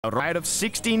A crowd of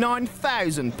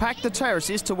 69,000 packed the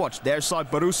terraces to watch their side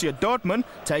Borussia Dortmund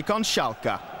take on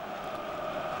Schalke.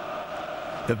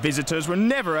 The visitors were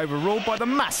never overruled by the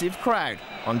massive crowd.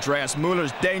 Andreas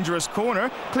Müller's dangerous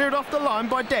corner cleared off the line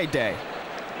by Dede.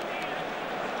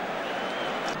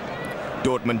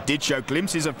 Dortmund did show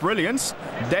glimpses of brilliance.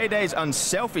 Dede's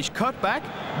unselfish cutback,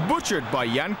 butchered by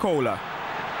Jan Koller.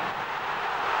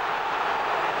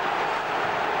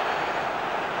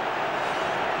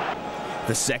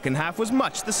 The second half was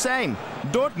much the same.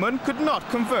 Dortmund could not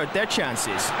convert their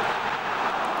chances.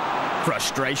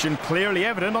 Frustration clearly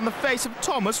evident on the face of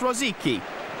Thomas Rosicky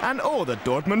and all the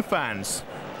Dortmund fans.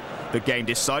 The game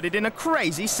decided in a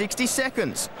crazy 60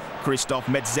 seconds. Christoph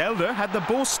Metzelder had the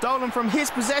ball stolen from his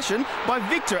possession by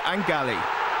Victor Angali.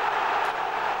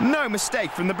 No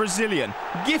mistake from the Brazilian,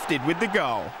 gifted with the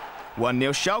goal. 1-0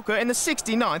 Schalke in the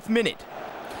 69th minute.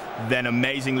 Then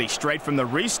amazingly straight from the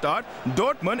restart,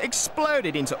 Dortmund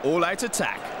exploded into all-out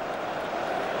attack.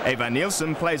 Eva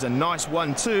Nielsen plays a nice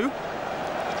 1-2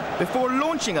 before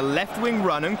launching a left-wing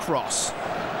run and cross.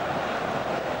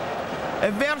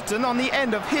 Everton on the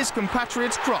end of his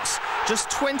compatriot's cross, just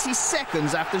 20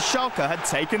 seconds after Schalke had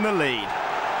taken the lead.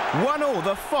 1-1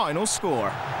 the final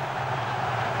score.